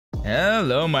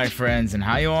Hello my friends, and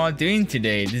how you all doing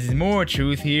today? This is More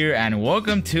Truth here, and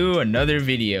welcome to another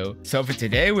video. So for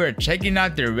today we're checking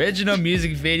out the original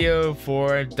music video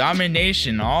for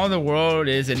Domination, All the World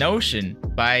is an Ocean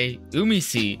by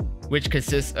UMISEA, which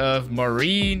consists of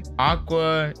Marine,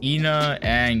 Aqua, Ina,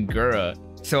 and Gura.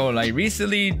 So like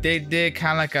recently they did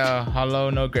kind of like a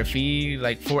holonography,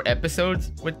 like 4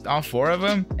 episodes with all 4 of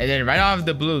them, and then right out of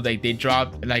the blue like they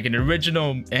dropped like an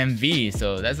original MV.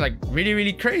 So that's like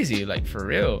really crazy, like for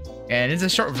real, and it's a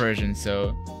short version.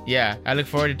 So yeah, I look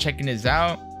forward to checking this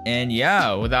out. And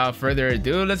yeah, without further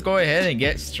ado, let's go ahead and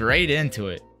get straight into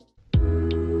it.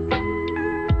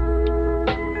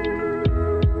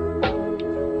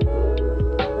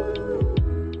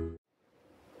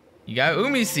 You got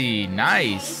UMISEA,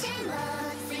 nice.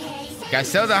 Gotta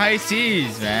sell the high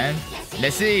seas, man.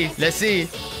 Let's see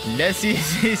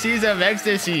seas of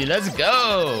ecstasy. Let's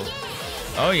go.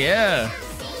 Oh yeah.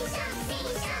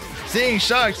 Sing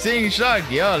shock,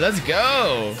 yo, let's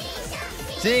go.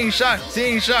 Sing shock.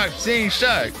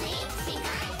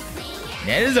 Man,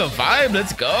 this is a vibe,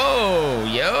 let's go,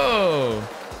 yo.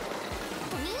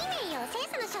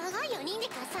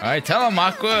 Alright, tell him,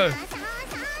 Aqua.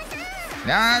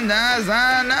 Nah.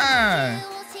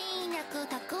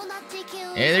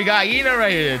 Hey, they got Ina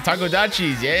right here.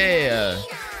 Takodachis, yeah.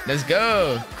 Let's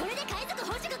go.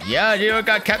 Yeah, you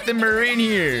got Captain Marine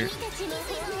here.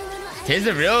 Taste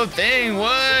the real thing.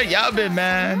 What? Yabit,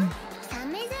 man.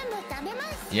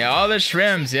 Yeah, all the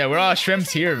shrimps. Yeah, we're all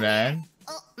shrimps here, man.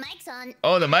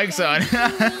 Oh, the mic's on.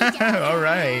 All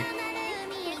right.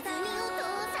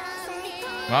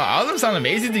 Wow, all of them sound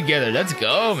amazing together. Let's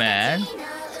go, man.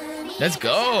 Let's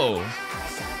go.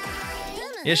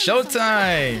 It's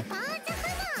showtime.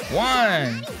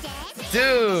 1,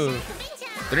 2,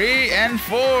 3, and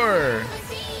 4.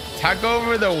 Take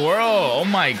over the world. Oh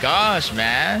my gosh,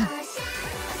 man.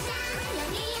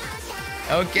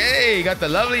 Okay, got the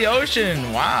lovely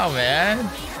ocean. Wow, man.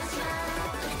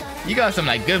 You got some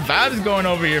like good vibes going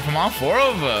over here from all 4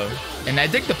 of them. And I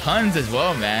dig the puns as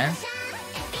well, man.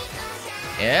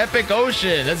 Epic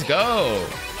ocean. Let's go.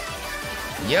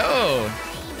 Yo.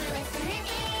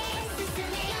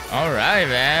 Alright,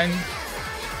 man.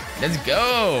 Let's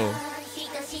go.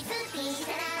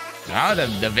 Wow,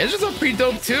 the visuals are pretty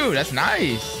dope too. That's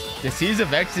nice. The Seas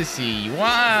of Ecstasy.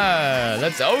 Wow,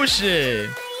 that's ocean.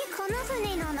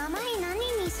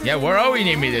 Yeah, where are we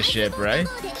naming this ship, right?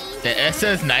 The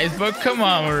SS Nice Book? Come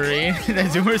on, Marine. The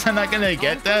Zoomers are not gonna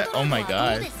get that? Oh my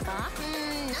god.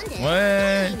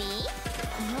 What?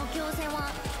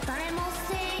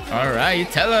 Alright, you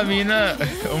tell him, Ina.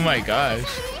 Oh my gosh.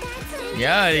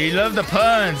 Yeah, you love the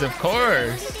puns, of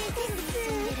course.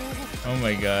 Oh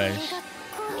my gosh.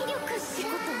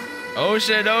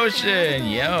 Ocean,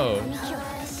 yo.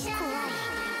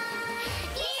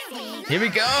 Here we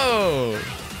go.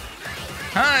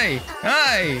 Hi.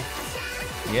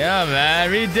 Yeah, man,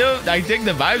 really do. I dig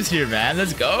the vibes here, man.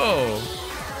 Let's go.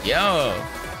 Yo.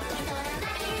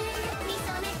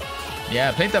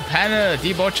 Yeah, paint the pana,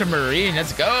 Deep Ultra Marine,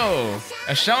 let's go!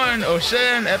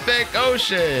 Ocean, epic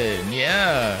ocean,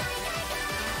 yeah!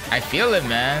 I feel it,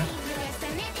 man.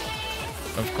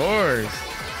 Of course.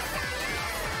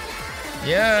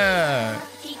 Yeah!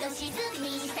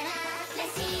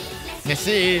 Let's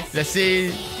see.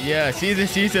 Yeah, see the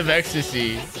Seas of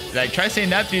Ecstasy. Like, try saying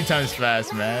that 3 times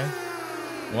fast, man.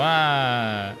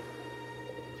 Wow.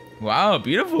 Wow,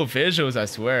 beautiful visuals, I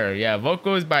swear. Yeah,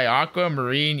 vocals by Aqua,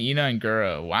 Marine, Ina, and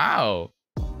Gura. Wow.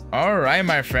 Alright,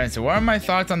 my friends, so what are my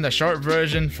thoughts on the short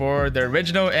version for the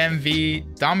original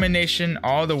MV, Domination,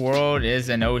 All the World is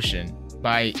an Ocean,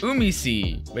 by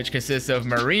UMISEA, which consists of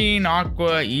Marine,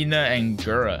 Aqua, Ina, and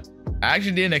Gura. I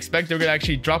actually didn't expect they were gonna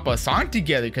actually drop a song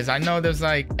together, because I know there's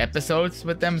like episodes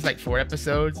with them, it's like 4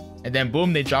 episodes, and then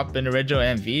boom, they dropped an original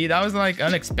MV. That was like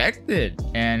unexpected,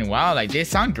 and wow, like they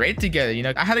sound great together, you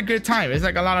know. I had a good time. It's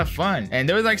like a lot of fun, and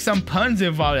there was like some puns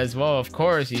involved as well, of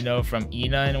course, you know, from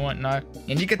Ina and whatnot,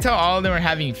 and you could tell all of them were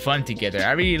having fun together.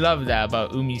 I really love that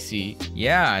about UMISEA.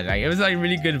 Yeah, like it was like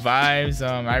really good vibes.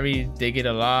 I really dig it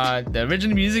a lot. The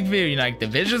original music video, you know, like the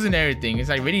visuals and everything, it's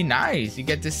like really nice. You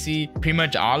get to see pretty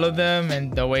much all of them,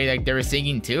 and the way like they were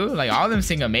singing too, like all of them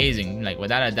sing amazing, like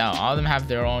without a doubt. All of them have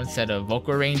their own set of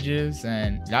vocal ranges,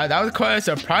 and that was quite a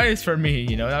surprise for me,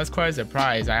 you know. That was quite a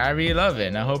surprise. I really love it,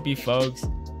 and I hope you folks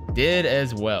did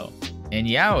as well. And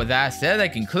yeah, with that said,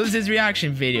 that concludes this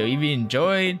reaction video. If you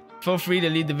enjoyed, feel free to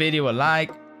leave the video a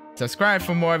like, subscribe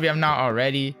for more if you have not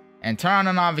already, and turn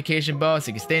on the notification bell so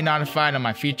you can stay notified on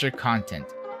my future content.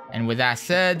 And with that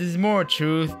said, this is More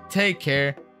Truth. Take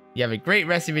care. You have a great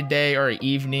rest of your day or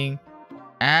evening,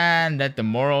 and let the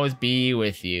morals be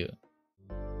with you.